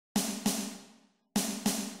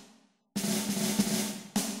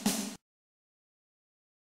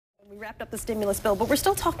wrapped up the stimulus bill, but we're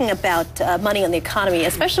still talking about money on the economy,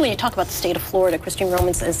 especially when you talk about the state of Florida. Christine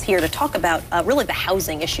Romans is here to talk about really the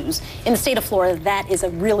housing issues. In the state of Florida, that is a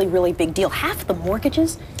really, really big deal. Half the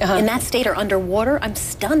mortgages in that state are underwater. I'm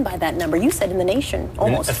stunned by that number. You said in the nation,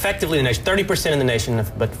 almost. Effectively in the nation, 30% in the nation,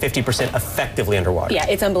 but 50% effectively underwater. Yeah,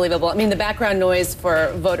 it's unbelievable. I mean, the background noise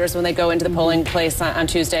for voters when they go into the polling place on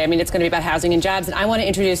Tuesday, I mean, it's going to be about housing and jobs. And I want to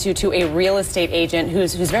introduce you to a real estate agent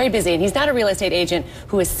who's very busy. And he's not a real estate agent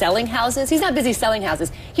who is selling houses. He's not busy selling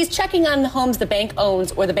houses. He's checking on the homes the bank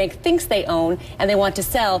owns or the bank thinks they own and they want to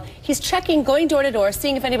sell. He's checking, going door to door,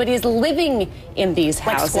 seeing if anybody is living in these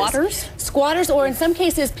houses. Like squatters? Squatters, or in some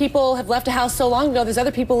cases, people have left a house so long ago, there's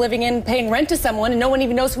other people living in, paying rent to someone, and no one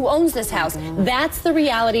even knows who owns this house. That's the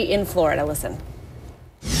reality in Florida. Listen.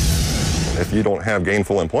 If you don't have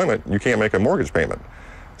gainful employment, you can't make a mortgage payment.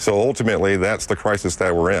 So ultimately, that's the crisis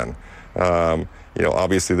that we're in. You know,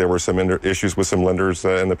 obviously there were some issues with some lenders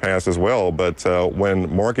in the past as well, but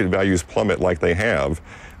when market values plummet like they have,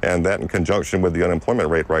 and that in conjunction with the unemployment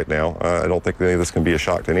rate right now, I don't think any of this can be a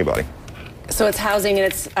shock to anybody. So it's housing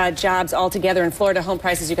and it's jobs all together. In Florida, home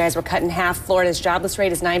prices, you guys, were cut in half. Florida's jobless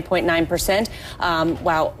rate is 9.9%.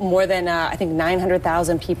 Wow, more than, I think,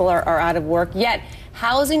 900,000 people are out of work. Yet,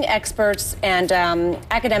 housing experts and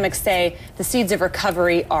academics say the seeds of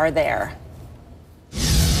recovery are there.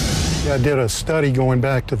 I did a study going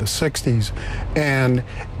back to the 60s, and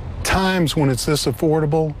times when it's this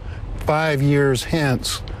affordable, 5 years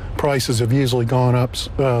hence, prices have usually gone up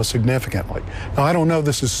significantly. Now, I don't know,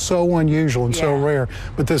 this is so unusual and so rare,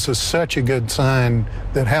 but this is such a good sign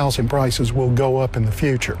that housing prices will go up in the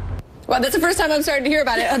future. Well, that's the first time I'm starting to hear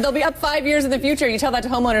about it. They'll be up 5 years in the future. You tell that to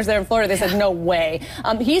homeowners there in Florida, they said, no way.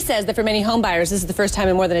 He says that for many home buyers, this is the first time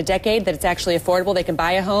in more than a decade that it's actually affordable. They can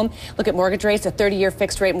buy a home. Look at mortgage rates. A 30-year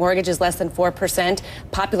fixed-rate mortgage is less than 4%.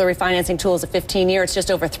 Popular refinancing tool is a 15-year. It's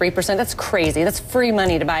just over 3%. That's crazy. That's free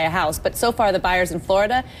money to buy a house. But so far, the buyers in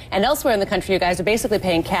Florida and elsewhere in the country, you guys, are basically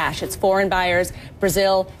paying cash. It's foreign buyers.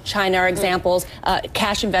 Brazil, China are examples.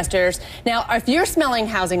 Cash investors. Now, if you're smelling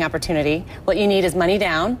housing opportunity, what you need is money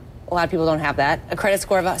down. A lot of people don't have that. A credit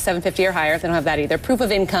score of 750 or higher, they don't have that either. Proof of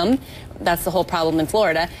income, that's the whole problem in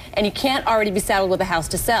Florida. And you can't already be saddled with a house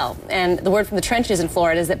to sell. And the word from the trenches in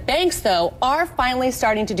Florida is that banks, though, are finally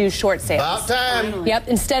starting to do short sales. About time. Yep,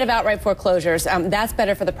 instead of outright foreclosures. That's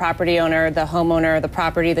better for the property owner, the homeowner, the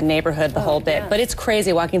property, the neighborhood, the whole bit. But it's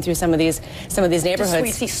crazy walking through some of these neighborhoods. Just where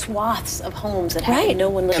you see swaths of homes that have no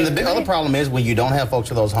one living. And the other problem is when you don't have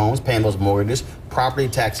folks in those homes paying those mortgages, property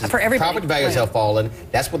taxes, property values have fallen.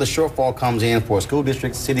 That's where the shortfall comes in for school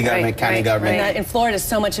districts, city government, county government. And in Florida,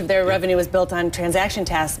 so much of their revenue is built on transaction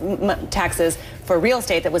taxes for real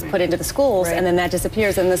estate that was put into the schools, and then that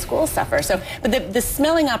disappears and the schools suffer. So, but the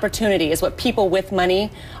smelling opportunity is what people with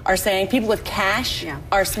money are saying. People with cash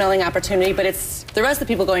are smelling opportunity, but it's the rest of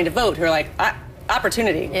the people going to vote who are like,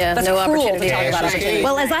 opportunity. Yeah, that's no cruel opportunity. to talk about opportunity.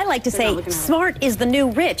 Well, as I like to say, smart is the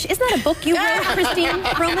new rich. Isn't that a book you wrote, Christine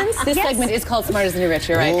Romans? This segment is called Smart is the New Rich,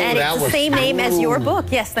 you're right. And it's the same name as your book.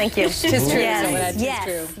 Yes, thank you. Tis true. Yes,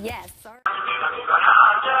 yes, yes.